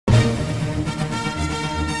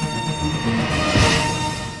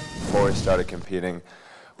we started competing,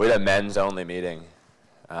 we had a men's-only meeting,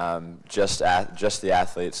 just the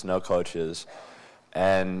athletes, no coaches,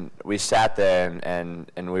 and we sat there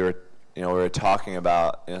and we were talking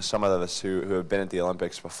about, some of us who have been at the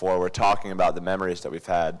Olympics before. We're talking about the memories that we've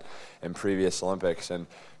had in previous Olympics, and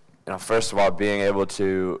first of all, being able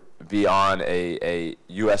to be on a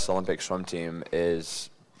U.S. Olympic swim team is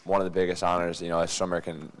one of the biggest honors a swimmer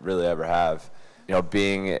can really ever have.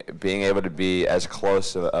 Being able to be as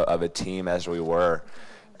close of a team as we were,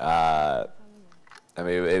 it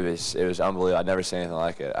was unbelievable. I'd never seen anything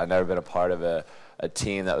like it. I'd never been a part of a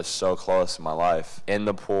team that was so close in my life. In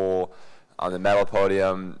the pool, on the medal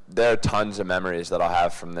podium, there are tons of memories that I'll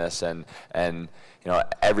have from this, and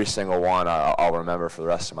every single one I'll remember for the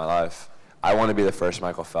rest of my life. I want to be the first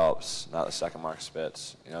Michael Phelps, not the second Mark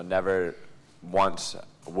Spitz. Never once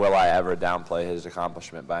will I ever downplay his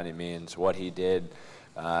accomplishment by any means. What he did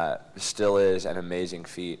still is an amazing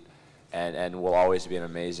feat, and will always be an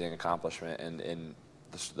amazing accomplishment in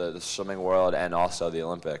the swimming world and also the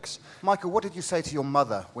Olympics. Michael, what did you say to your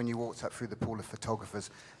mother when you walked up through the pool of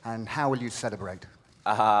photographers, and how will you celebrate?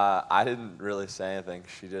 I didn't really say anything.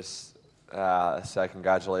 She just said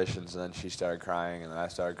congratulations, and then she started crying, and then I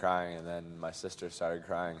started crying, and then my sister started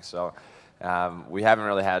crying. So we haven't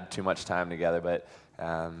really had too much time together, but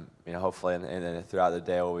hopefully throughout the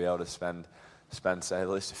day we'll be able to spend say, at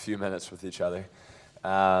least a few minutes with each other.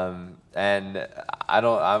 And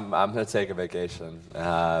I'm going to take a vacation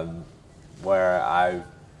where I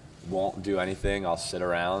won't do anything. I'll sit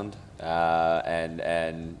around,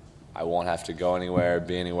 and I won't have to go anywhere,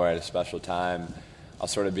 be anywhere at a special time. I'll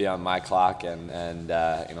sort of be on my clock and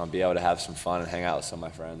be able to have some fun and hang out with some of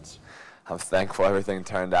my friends. I'm thankful everything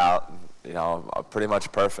turned out, pretty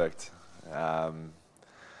much perfect.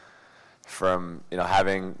 From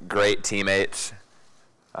having great teammates,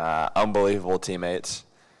 unbelievable teammates,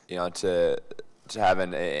 to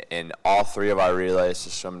having in all three of our relays to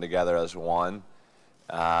swim together as one,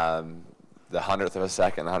 the 100th of a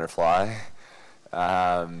second, the 100 fly.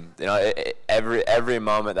 Every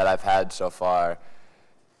moment that I've had so far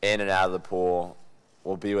in and out of the pool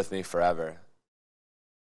will be with me forever.